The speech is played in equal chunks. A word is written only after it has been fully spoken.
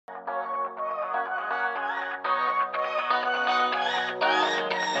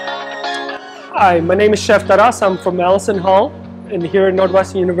Hi, my name is Chef Taras. I'm from Allison Hall and here at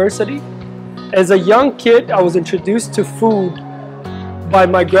Northwestern University. As a young kid, I was introduced to food by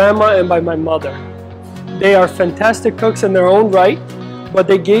my grandma and by my mother. They are fantastic cooks in their own right, but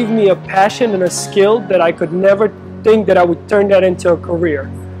they gave me a passion and a skill that I could never think that I would turn that into a career.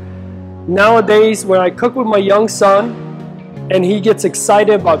 Nowadays, when I cook with my young son and he gets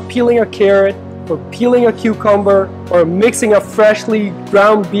excited about peeling a carrot or peeling a cucumber or mixing a freshly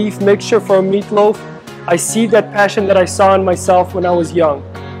ground beef mixture for a meatloaf, I see that passion that I saw in myself when I was young.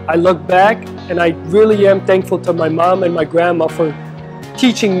 I look back and I really am thankful to my mom and my grandma for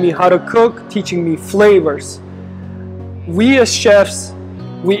teaching me how to cook, teaching me flavors. We as chefs,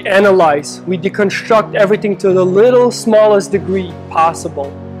 we analyze, we deconstruct everything to the little smallest degree possible.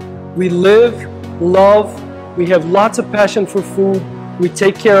 We live, love, we have lots of passion for food, we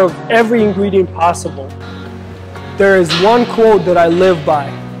take care of every ingredient possible. There is one quote that I live by.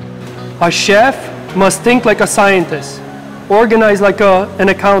 A chef must think like a scientist, organize like an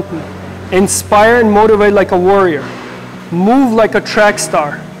accountant, inspire and motivate like a warrior, move like a track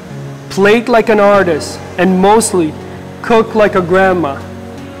star, plate like an artist, and mostly cook like a grandma.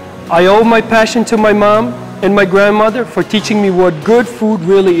 I owe my passion to my mom and my grandmother for teaching me what good food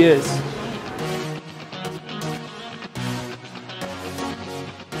really is.